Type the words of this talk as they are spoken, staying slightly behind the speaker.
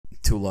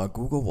To lock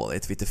Google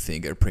Wallet with a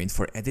fingerprint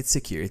for added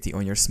security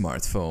on your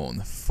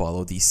smartphone,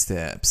 follow these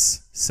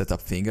steps. Set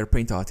up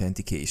fingerprint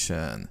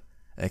authentication.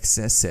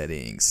 Access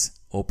settings.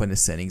 Open the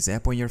settings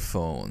app on your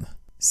phone.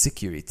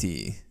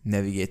 Security.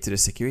 Navigate to the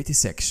security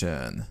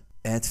section.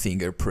 Add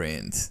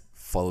fingerprint.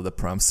 Follow the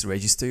prompts to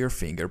register your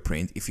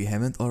fingerprint if you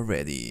haven't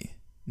already.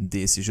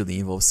 This usually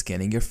involves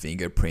scanning your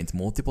fingerprint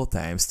multiple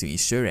times to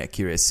ensure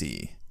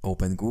accuracy.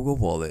 Open Google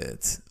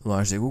Wallet.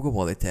 Launch the Google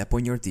Wallet app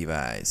on your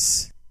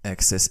device.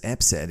 Access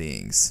app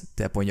settings.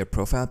 Tap on your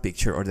profile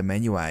picture or the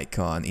menu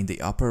icon in the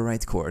upper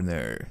right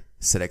corner.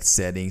 Select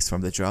settings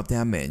from the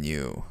drop-down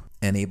menu.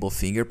 Enable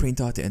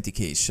fingerprint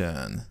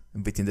authentication.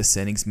 Within the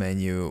settings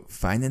menu,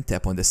 find and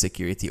tap on the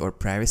security or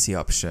privacy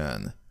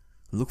option.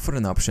 Look for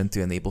an option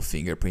to enable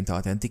fingerprint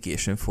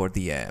authentication for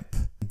the app.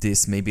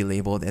 This may be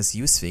labeled as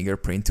use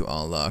fingerprint to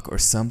unlock or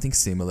something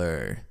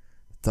similar.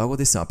 Toggle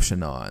this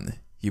option on.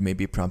 You may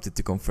be prompted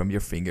to confirm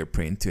your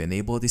fingerprint to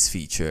enable this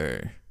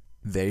feature.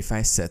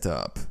 Verify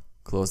setup.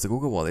 Close the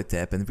Google Wallet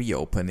app and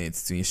reopen it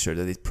to ensure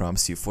that it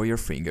prompts you for your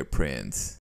fingerprint.